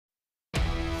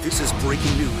This is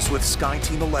breaking news with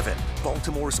SkyTeam 11,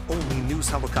 Baltimore's only news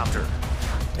helicopter.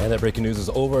 And that breaking news is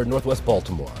over in Northwest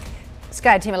Baltimore.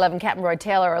 SkyTeam 11 Captain Roy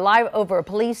Taylor live over a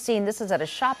police scene. This is at a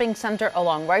shopping center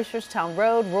along Reisterstown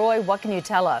Road. Roy, what can you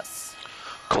tell us?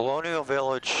 Colonial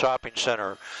Village Shopping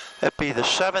Center, that'd be the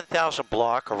 7,000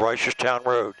 block of Reisterstown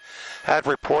Road, had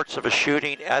reports of a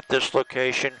shooting at this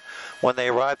location. When they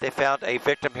arrived, they found a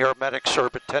victim here. Medics are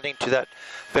attending to that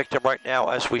victim right now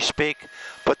as we speak.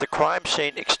 But the crime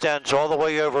scene extends all the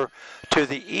way over to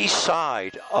the east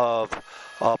side of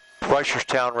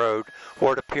Reisterstown Road,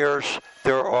 where it appears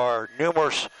there are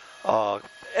numerous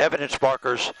evidence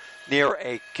markers near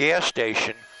a gas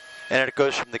station. And it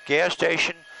goes from the gas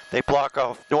station, they block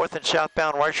off north and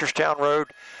southbound Reisterstown Road,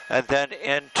 and then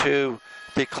into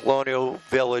the Colonial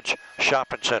Village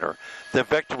Shopping Center. The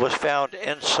victim was found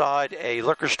inside a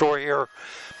liquor store here.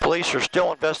 Police are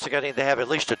still investigating. They have at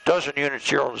least a dozen units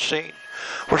here on the scene.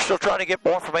 We're still trying to get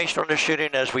more information on this shooting.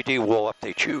 As we do, we'll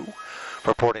update you.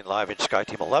 Reporting live in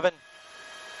SkyTeam 11,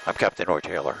 I'm Captain Roy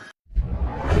Taylor.